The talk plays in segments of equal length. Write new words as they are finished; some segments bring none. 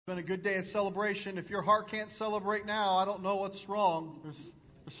It's been a good day of celebration. If your heart can't celebrate now, I don't know what's wrong. There's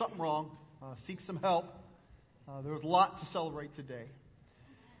something wrong. Seek some help. There's a lot to celebrate today.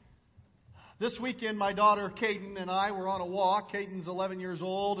 This weekend, my daughter Caden and I were on a walk. Caden's 11 years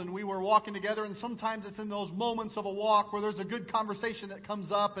old, and we were walking together. And sometimes it's in those moments of a walk where there's a good conversation that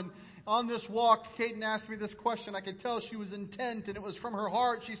comes up. And on this walk, Caden asked me this question. I could tell she was intent, and it was from her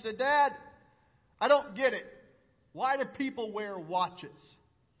heart. She said, "Dad, I don't get it. Why do people wear watches?"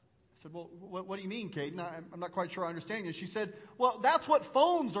 I said, "Well, what do you mean, Caden? I'm not quite sure I understand you." She said, "Well, that's what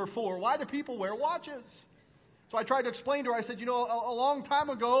phones are for. Why do people wear watches?" So I tried to explain to her. I said, a long time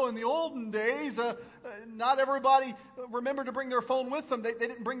ago in the olden days, not everybody remembered to bring their phone with them. They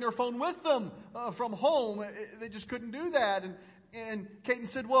didn't bring their phone with them from home. They just couldn't do that. And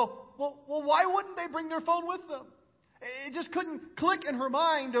Caden said, well, why wouldn't they bring their phone with them? It just couldn't click in her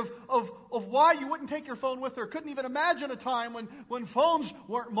mind of why you wouldn't take your phone with her. Couldn't even imagine a time when phones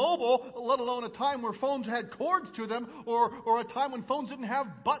weren't mobile, let alone a time where phones had cords to them, or a time when phones didn't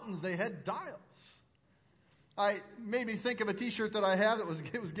have buttons, they had dials. I made me think of a T-shirt that I have that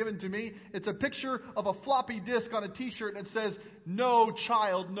was given to me. It's a picture of a floppy disk on a T-shirt, and it says, "No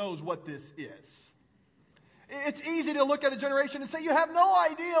child knows what this is." It's easy to look at a generation and say, you have no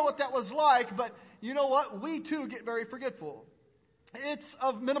idea what that was like, but you know what? We too get very forgetful. It's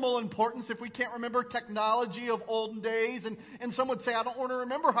of minimal importance if we can't remember technology of olden days, and some would say, I don't want to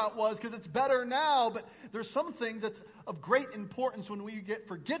remember how it was because it's better now, but there's some things that's of great importance. When we get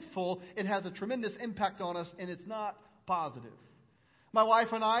forgetful, it has a tremendous impact on us, and it's not positive. My wife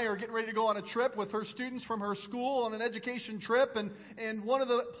and I are getting ready to go on a trip with her students from her school on an education trip, and one of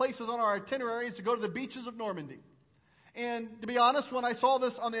the places on our itinerary is to go to the beaches of Normandy. And to be honest, when I saw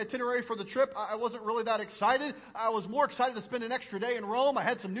this on the itinerary for the trip, I wasn't really that excited. I was more excited to spend an extra day in Rome. I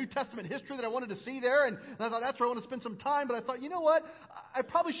had some New Testament history that I wanted to see there, and I thought that's where I want to spend some time. But I thought, you know what? I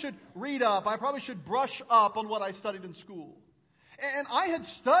probably should read up. I probably should brush up on what I studied in school. And I had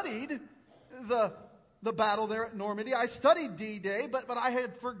studied the battle there at Normandy. I studied D-Day, but I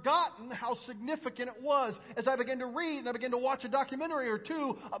had forgotten how significant it was. As I began to read and I began to watch a documentary or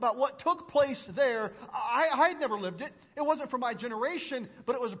two about what took place there, I had never lived it. It wasn't for my generation,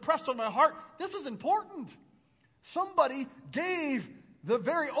 but it was impressed on my heart. This is important. Somebody gave the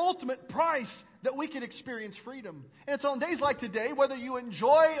very ultimate price that we could experience freedom. And it's on days like today, whether you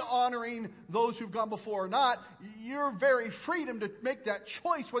enjoy honoring those who've gone before or not, your very freedom to make that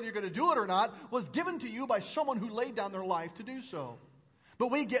choice, whether you're going to do it or not, was given to you by someone who laid down their life to do so.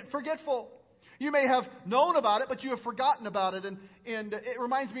 But we get forgetful. You may have known about it, but you have forgotten about it. And it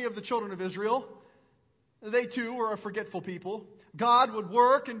reminds me of the children of Israel. They too were a forgetful people. God would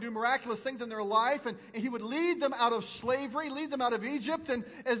work and do miraculous things in their life, and He would lead them out of slavery, lead them out of Egypt. And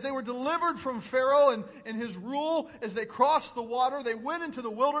as they were delivered from Pharaoh and his rule, as they crossed the water, they went into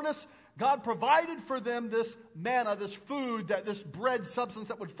the wilderness. God provided for them this manna, this food, this bread substance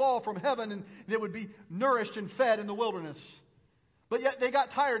that would fall from heaven, and they would be nourished and fed in the wilderness. But yet they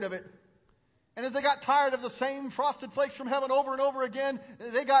got tired of it. And as they got tired of the same frosted flakes from heaven over and over again,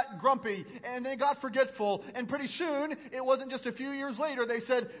 they got grumpy and they got forgetful. And pretty soon, it wasn't just a few years later, they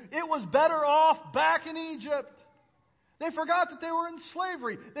said, it was better off back in Egypt. They forgot that they were in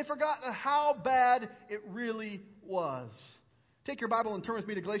slavery. They forgot how bad it really was. Take your Bible and turn with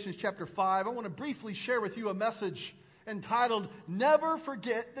me to Galatians chapter 5. I want to briefly share with you a message entitled, Never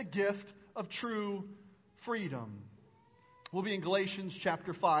Forget the Gift of True Freedom. We'll be in Galatians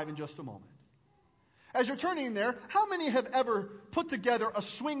chapter 5 in just a moment. As you're turning there, how many have ever put together a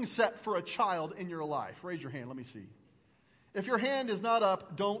swing set for a child in your life? Raise your hand. Let me see. If your hand is not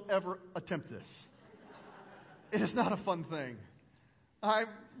up, don't ever attempt this. It is not a fun thing. I'm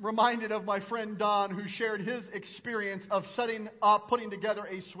reminded of my friend Don, who shared his experience of putting together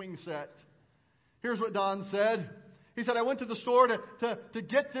a swing set. Here's what Don said. He said, I went to the store to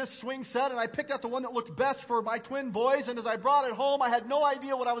get this swing set, and I picked out the one that looked best for my twin boys, and as I brought it home, I had no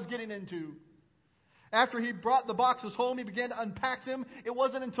idea what I was getting into. After he brought the boxes home, he began to unpack them. It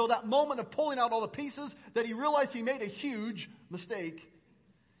wasn't until that moment of pulling out all the pieces that he realized he made a huge mistake.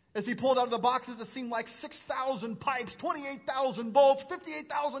 As he pulled out of the boxes, it seemed like 6,000 pipes, 28,000 bolts,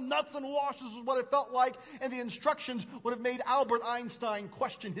 58,000 nuts and washers is what it felt like, and the instructions would have made Albert Einstein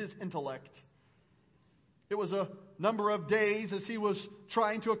question his intellect. It was a number of days as he was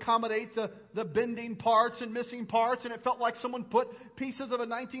trying to accommodate the bending parts and missing parts, and it felt like someone put pieces of a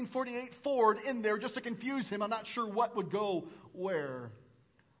 1948 Ford in there just to confuse him. I'm not sure what would go where.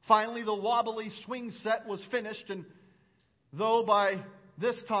 Finally, the wobbly swing set was finished, and though by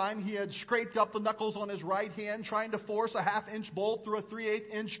this time he had scraped up the knuckles on his right hand trying to force a half-inch bolt through a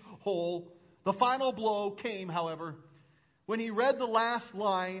 3/8-inch hole, the final blow came, however, when he read the last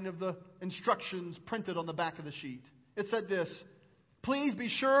line of the instructions printed on the back of the sheet. It said this: "Please be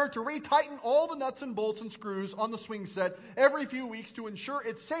sure to retighten all the nuts and bolts and screws on the swing set every few weeks to ensure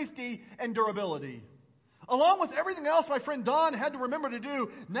its safety and durability." Along with everything else my friend Don had to remember to do,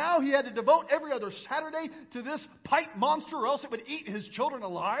 now he had to devote every other Saturday to this pipe monster, or else it would eat his children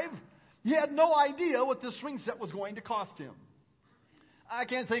alive. He had no idea what this swing set was going to cost him. I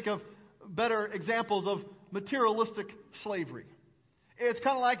can't think of better examples of materialistic slavery. It's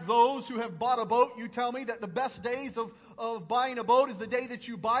kind of like those who have bought a boat. You tell me that the best days of buying a boat is the day that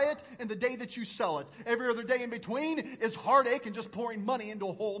you buy it and the day that you sell it. Every other day in between is heartache and just pouring money into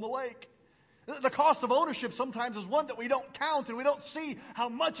a hole in the lake. The cost of ownership sometimes is one that we don't count, and we don't see how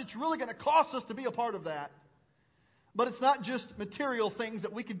much it's really going to cost us to be a part of that. But it's not just material things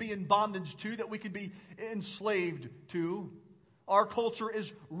that we could be in bondage to, that we could be enslaved to. Our culture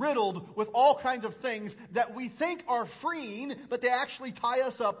is riddled with all kinds of things that we think are freeing, but they actually tie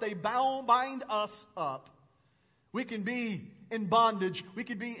us up. They bind us up. We can be in bondage. We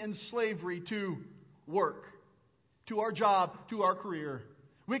can be in slavery to work, to our job, to our career.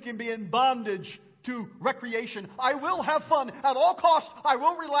 We can be in bondage to recreation. I will have fun at all costs. I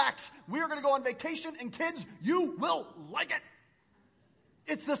will relax. We are going to go on vacation, and kids, you will like it.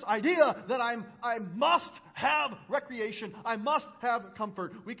 It's this idea that I must have recreation. I must have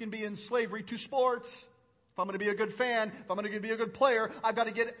comfort. We can be in slavery to sports. If I'm going to be a good fan, if I'm going to be a good player, I've got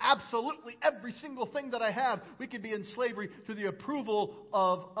to get absolutely every single thing that I have. We could be in slavery to the approval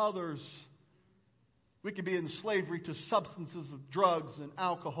of others. We could be in slavery to substances of drugs and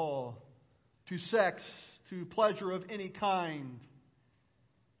alcohol, to sex, to pleasure of any kind.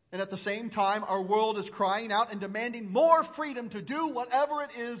 And at the same time, our world is crying out and demanding more freedom to do whatever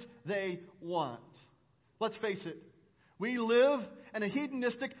it is they want. Let's face it, we live in a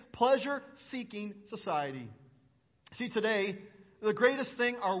hedonistic, pleasure-seeking society. See, today, the greatest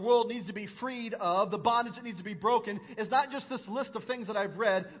thing our world needs to be freed of, the bondage that needs to be broken, is not just this list of things that I've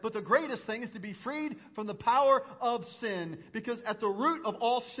read, but the greatest thing is to be freed from the power of sin. Because at the root of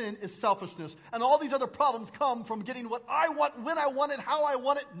all sin is selfishness. And all these other problems come from getting what I want, when I want it, how I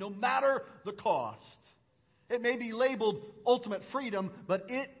want it, no matter the cost. It may be labeled ultimate freedom, but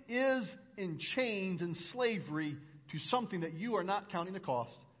it is in chains and slavery to something that you are not counting the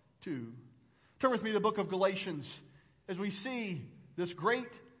cost to. Turn with me to the book of Galatians as we see this great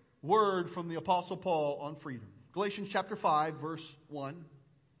word from the Apostle Paul on freedom. Galatians chapter 5, verse 1.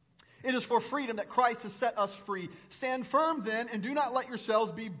 "It is for freedom that Christ has set us free. Stand firm then, and do not let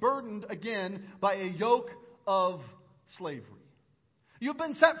yourselves be burdened again by a yoke of slavery." You've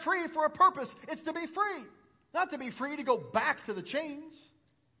been set free for a purpose. It's to be free, not to be free to go back to the chains.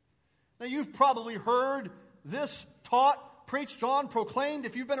 Now, you've probably heard this taught, preached on, proclaimed.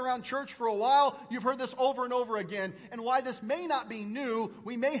 If you've been around church for a while, you've heard this over and over again. And while this may not be new,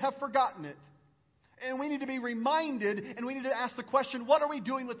 we may have forgotten it. And we need to be reminded, and we need to ask the question, what are we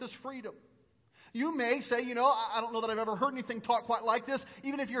doing with this freedom? You may say, I don't know that I've ever heard anything taught quite like this.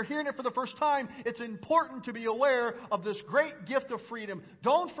 Even if you're hearing it for the first time, it's important to be aware of this great gift of freedom.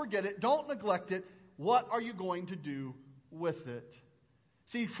 Don't forget it. Don't neglect it. What are you going to do with it?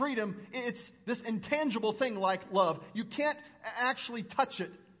 See, freedom, it's this intangible thing like love. You can't actually touch it,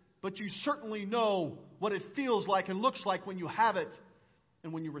 but you certainly know what it feels like and looks like when you have it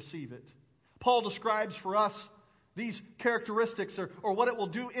and when you receive it. Paul describes for us these characteristics or what it will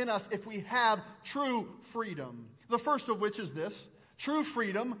do in us if we have true freedom. The first of which is this: true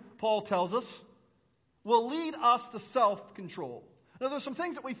freedom, Paul tells us, will lead us to self-control. Now, there's some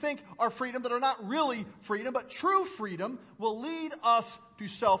things that we think are freedom that are not really freedom, but true freedom will lead us to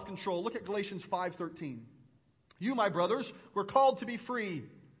self-control. Look at Galatians 5:13. "You, my brothers, were called to be free,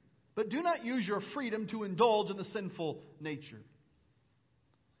 but do not use your freedom to indulge in the sinful nature."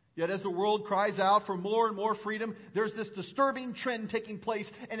 Yet as the world cries out for more and more freedom, there's this disturbing trend taking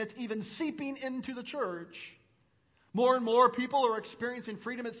place, and it's even seeping into the church. More and more people are experiencing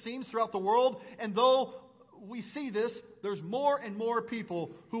freedom, it seems, throughout the world, and though we see this, there's more and more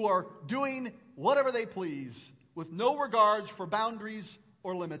people who are doing whatever they please with no regards for boundaries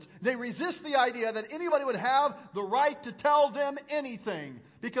or limits. They resist the idea that anybody would have the right to tell them anything.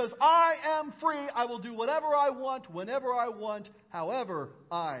 Because I am free, I will do whatever I want, whenever I want, however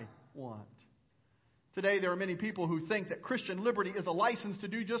I want. Today there are many people who think that Christian liberty is a license to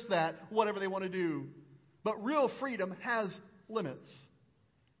do just that, whatever they want to do. But real freedom has limits.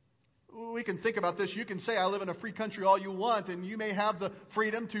 We can think about this. You can say, I live in a free country all you want, and you may have the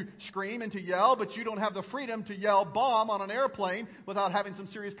freedom to scream and to yell, but you don't have the freedom to yell bomb on an airplane without having some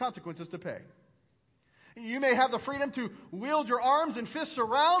serious consequences to pay. You may have the freedom to wield your arms and fists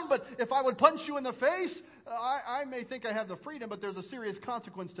around, but if I would punch you in the face, I may think I have the freedom, but there's a serious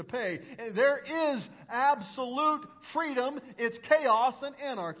consequence to pay. There is absolute freedom. It's chaos and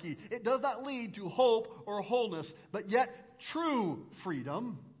anarchy. It does not lead to hope or wholeness. But yet, true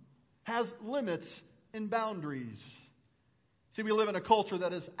freedom has limits and boundaries. See, we live in a culture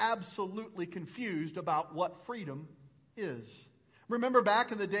that is absolutely confused about what freedom is. Remember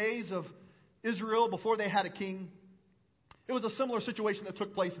back in the days of Israel before they had a king? It was a similar situation that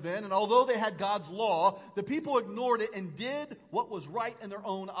took place then, and although they had God's law, the people ignored it and did what was right in their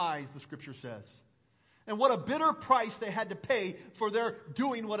own eyes, the Scripture says. And what a bitter price they had to pay for their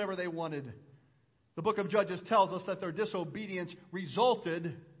doing whatever they wanted. The book of Judges tells us that their disobedience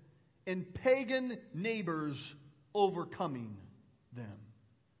resulted in pagan neighbors overcoming them.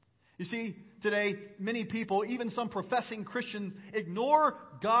 You see, today, many people, even some professing Christians, ignore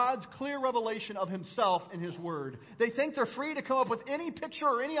God's clear revelation of Himself in His Word. They think they're free to come up with any picture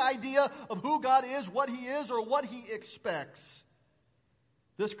or any idea of who God is, what He is, or what He expects.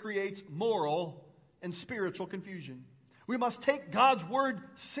 This creates moral and spiritual confusion. We must take God's Word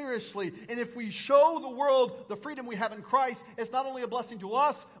seriously. And if we show the world the freedom we have in Christ, it's not only a blessing to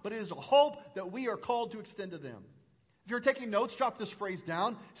us, but it is a hope that we are called to extend to them. If you're taking notes, jot this phrase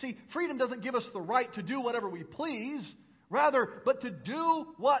down. See, freedom doesn't give us the right to do whatever we please, rather, but to do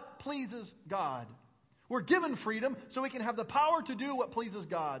what pleases God. We're given freedom so we can have the power to do what pleases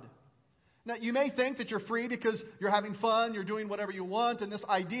God. Now, you may think that you're free because you're having fun, you're doing whatever you want, and this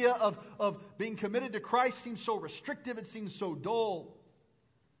idea of being committed to Christ seems so restrictive, it seems so dull.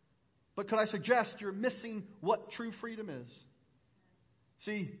 But could I suggest you're missing what true freedom is?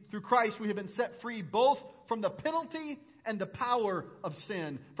 See, through Christ we have been set free both from the penalty and the power of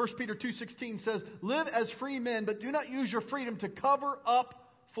sin. 1 Peter 2:16 says, "Live as free men, but do not use your freedom to cover up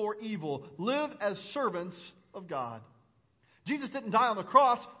for evil. Live as servants of God." Jesus didn't die on the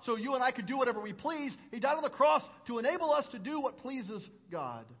cross so you and I could do whatever we please. He died on the cross to enable us to do what pleases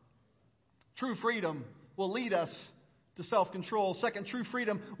God. True freedom will lead us to self-control. Second, true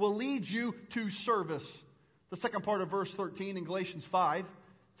freedom will lead you to service. The second part of verse 13 in Galatians 5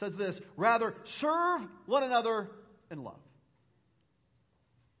 says this, "Rather, serve one another in love."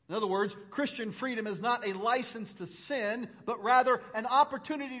 In other words, Christian freedom is not a license to sin, but rather an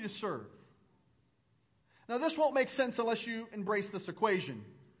opportunity to serve. Now, this won't make sense unless you embrace this equation.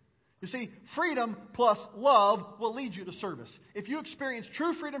 You see, freedom plus love will lead you to service. If you experience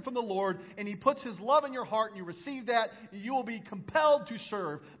true freedom from the Lord and He puts His love in your heart and you receive that, you will be compelled to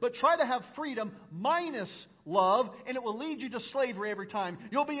serve. But try to have freedom minus love and it will lead you to slavery every time.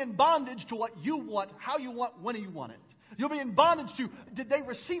 You'll be in bondage to what you want, how you want, when you want it. You'll be in bondage to, did they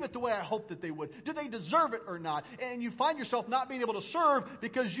receive it the way I hoped that they would? Did they deserve it or not? And you find yourself not being able to serve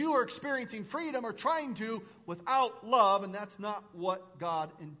because you are experiencing freedom or trying to without love, and that's not what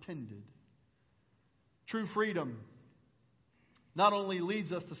God intended. True freedom not only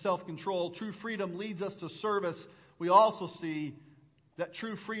leads us to self-control, true freedom leads us to service. We also see that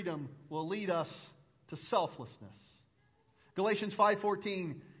true freedom will lead us to selflessness. Galatians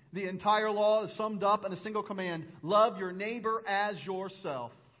 5:14, the entire law is summed up in a single command: love your neighbor as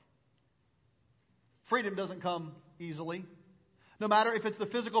yourself. Freedom doesn't come easily. No matter if it's the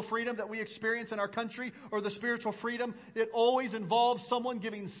physical freedom that we experience in our country or the spiritual freedom, it always involves someone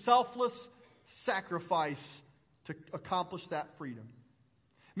giving selfless sacrifice to accomplish that freedom.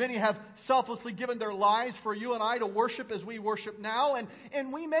 Many have selflessly given their lives for you and I to worship as we worship now.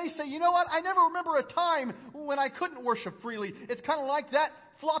 And we may say, you know what, I never remember a time when I couldn't worship freely. It's kind of like that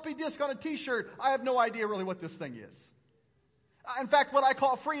floppy disk on a t-shirt. I have no idea really what this thing is. In fact, what I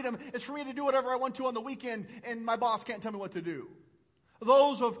call freedom is for me to do whatever I want to on the weekend and my boss can't tell me what to do.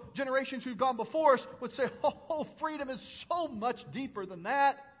 Those of generations who've gone before us would say, oh, freedom is so much deeper than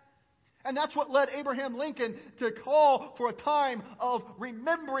that. And that's what led Abraham Lincoln to call for a time of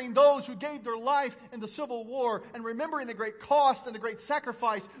remembering those who gave their life in the Civil War and remembering the great cost and the great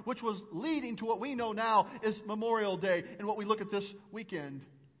sacrifice which was leading to what we know now is Memorial Day and what we look at this weekend.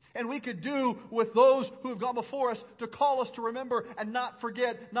 And we could do with those who have gone before us to call us to remember and not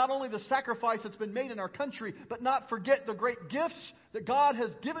forget not only the sacrifice that's been made in our country, but not forget the great gifts that God has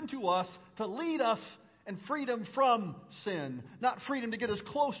given to us to lead us and freedom from sin. Not freedom to get as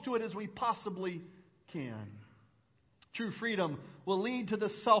close to it as we possibly can. True freedom will lead to the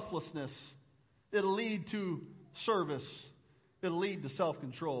selflessness. It'll lead to service. It'll lead to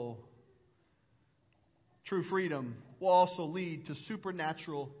self-control. True freedom will also lead to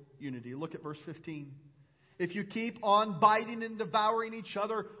supernatural unity. Look at verse 15. If you keep on biting and devouring each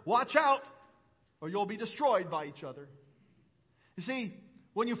other, watch out, or you'll be destroyed by each other. You see,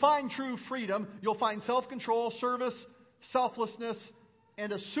 when you find true freedom, you'll find self-control, service, selflessness,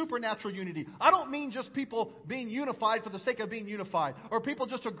 and a supernatural unity. I don't mean just people being unified for the sake of being unified, or people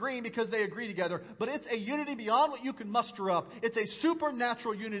just agreeing because they agree together, but it's a unity beyond what you can muster up. It's a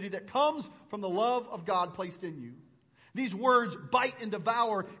supernatural unity that comes from the love of God placed in you. These words, bite and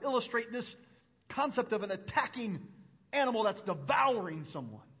devour, illustrate this concept of an attacking animal that's devouring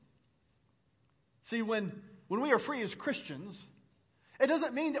someone. See, when we are free as Christians, it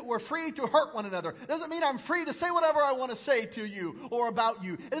doesn't mean that we're free to hurt one another. It doesn't mean I'm free to say whatever I want to say to you or about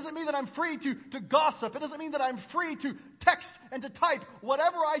you. It doesn't mean that I'm free to gossip. It doesn't mean that I'm free to text and to type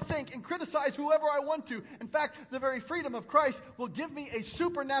whatever I think and criticize whoever I want to. In fact, the very freedom of Christ will give me a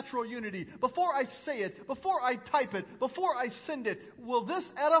supernatural unity. Before I say it, before I type it, before I send it, will this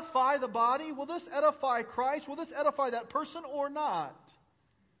edify the body? Will this edify Christ? Will this edify that person or not?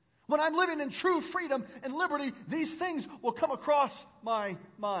 When I'm living in true freedom and liberty, these things will come across my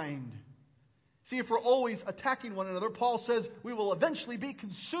mind. See, if we're always attacking one another, Paul says we will eventually be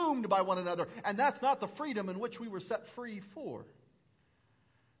consumed by one another. And that's not the freedom in which we were set free for.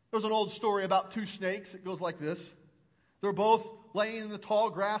 There's an old story about two snakes. It goes like this. They're both laying in the tall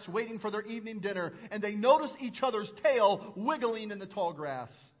grass waiting for their evening dinner. And they notice each other's tail wiggling in the tall grass.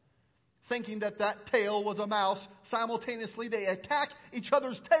 Thinking that tail was a mouse, simultaneously they attack each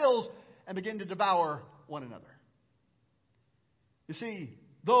other's tails and begin to devour one another. You see,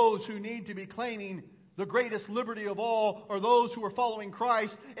 those who need to be claiming the greatest liberty of all are those who are following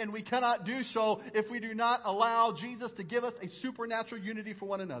Christ, and we cannot do so if we do not allow Jesus to give us a supernatural unity for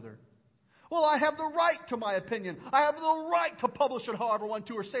one another. Well, I have the right to my opinion. I have the right to publish it however I want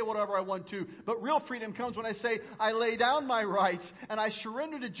to or say whatever I want to. But real freedom comes when I say, I lay down my rights and I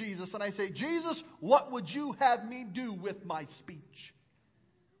surrender to Jesus and I say, Jesus, what would you have me do with my speech,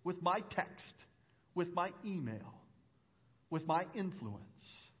 with my text, with my email, with my influence?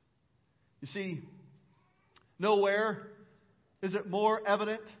 You see, nowhere is it more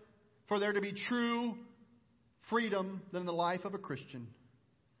evident for there to be true freedom than in the life of a Christian.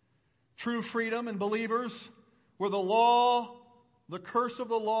 True freedom in believers, where the law, the curse of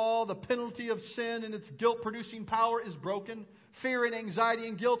the law, the penalty of sin and its guilt-producing power is broken. Fear and anxiety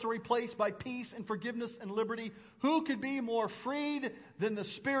and guilt are replaced by peace and forgiveness and liberty. Who could be more freed than the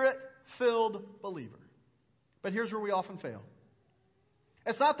Spirit-filled believer? But here's where we often fail.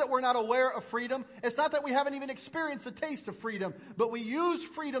 It's not that we're not aware of freedom. It's not that we haven't even experienced the taste of freedom. But we use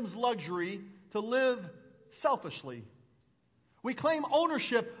freedom's luxury to live selfishly. We claim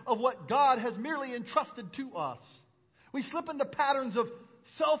ownership of what God has merely entrusted to us. We slip into patterns of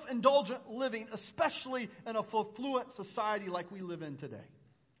self-indulgent living, especially in a affluent society like we live in today.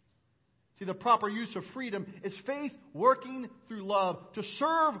 See, the proper use of freedom is faith working through love to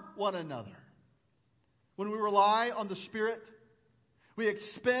serve one another. When we rely on the Spirit, we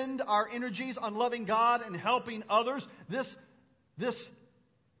expend our energies on loving God and helping others. This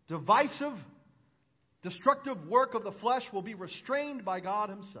divisive, destructive work of the flesh will be restrained by God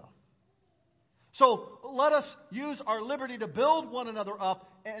Himself. So let us use our liberty to build one another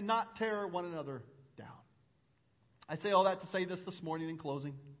up and not tear one another down. I say all that to say this morning in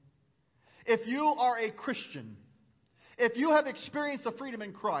closing. If you are a Christian, if you have experienced the freedom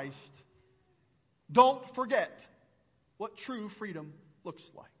in Christ, don't forget what true freedom looks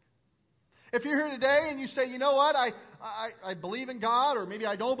like. If you're here today and you say, you know what, I believe in God, or maybe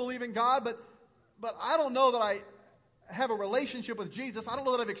I don't believe in God, but I don't know that I have a relationship with Jesus. I don't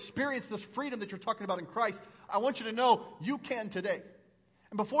know that I've experienced this freedom that you're talking about in Christ. I want you to know you can today.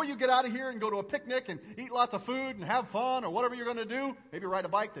 And before you get out of here and go to a picnic and eat lots of food and have fun or whatever you're going to do, maybe ride a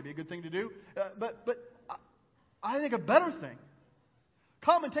bike, that'd be a good thing to do. But I think a better thing,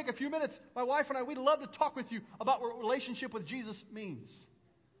 come and take a few minutes. My wife and I, we'd love to talk with you about what relationship with Jesus means.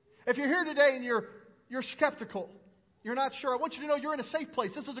 If you're here today and you're skeptical, you're not sure, I want you to know you're in a safe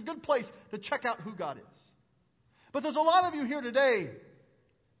place. This is a good place to check out who God is. But there's a lot of you here today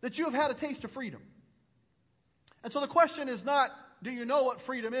that you have had a taste of freedom. And so the question is not, do you know what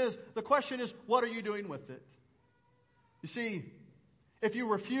freedom is? The question is, what are you doing with it? You see, if you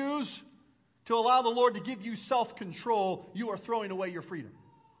refuse to allow the Lord to give you self-control, you are throwing away your freedom.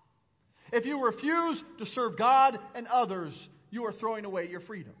 If you refuse to serve God and others, you are throwing away your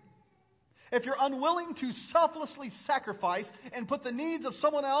freedom. If you're unwilling to selflessly sacrifice and put the needs of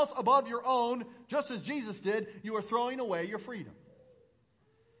someone else above your own, just as Jesus did, you are throwing away your freedom.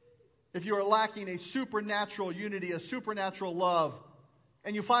 If you are lacking a supernatural unity, a supernatural love,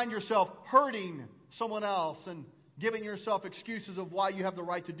 and you find yourself hurting someone else and giving yourself excuses of why you have the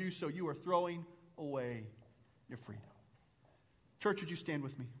right to do so, you are throwing away your freedom. Church, would you stand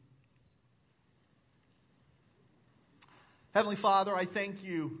with me? Heavenly Father, I thank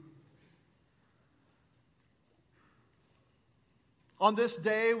you on this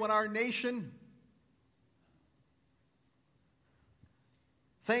day when our nation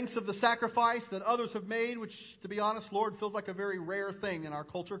thinks of the sacrifice that others have made, which, to be honest, Lord, feels like a very rare thing in our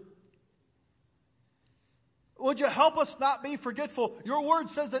culture. Would you help us not be forgetful? Your word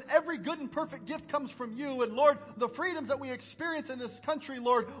says that every good and perfect gift comes from you. And Lord, the freedoms that we experience in this country,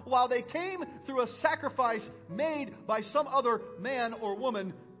 Lord, while they came through a sacrifice made by some other man or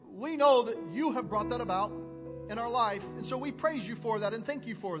woman, we know that you have brought that about in our life. And so we praise you for that and thank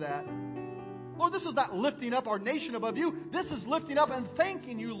you for that. Lord, this is not lifting up our nation above you. This is lifting up and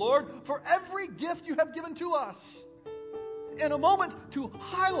thanking you, Lord, for every gift you have given to us. In a moment to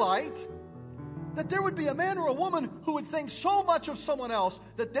highlight that there would be a man or a woman who would think so much of someone else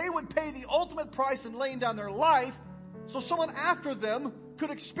that they would pay the ultimate price in laying down their life so someone after them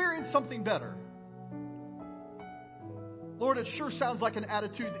could experience something better. Lord, it sure sounds like an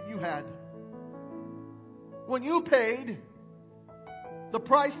attitude that you had when you paid the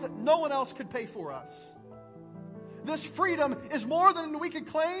price that no one else could pay for us. This freedom is more than we could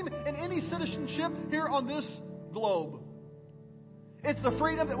claim in any citizenship here on this globe. It's the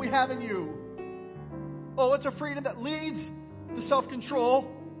freedom that we have in you. Oh, it's a freedom that leads to self-control.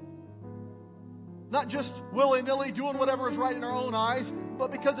 Not just willy-nilly doing whatever is right in our own eyes,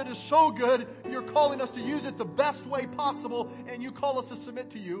 but because it is so good, you're calling us to use it the best way possible, and you call us to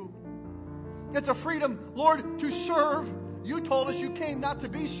submit to you. It's a freedom, Lord, to serve. You told us you came not to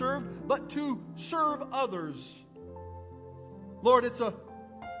be served, but to serve others. Lord, it's a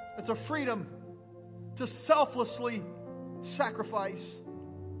freedom to selflessly sacrifice.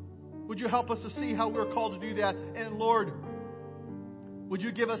 Would you help us to see how we're called to do that? And Lord, would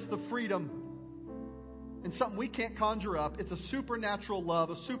you give us the freedom and something we can't conjure up? It's a supernatural love,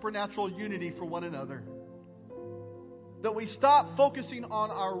 a supernatural unity for one another. That we stop focusing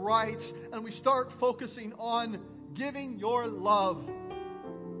on our rights and we start focusing on giving your love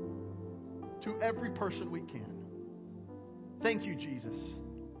to every person we can. Thank you, Jesus,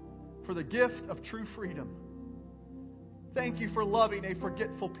 for the gift of true freedom. Thank you for loving a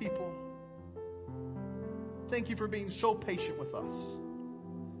forgetful people. Thank you for being so patient with us.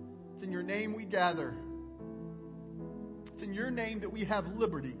 It's in your name we gather. It's in your name that we have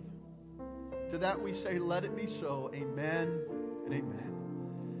liberty. To that we say, let it be so. Amen and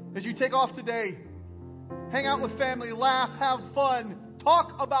amen. As you take off today, hang out with family, laugh, have fun,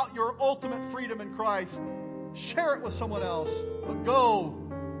 talk about your ultimate freedom in Christ. Share it with someone else. But go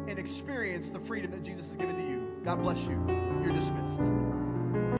and experience the freedom that Jesus has given to you. God bless you. You're dismissed.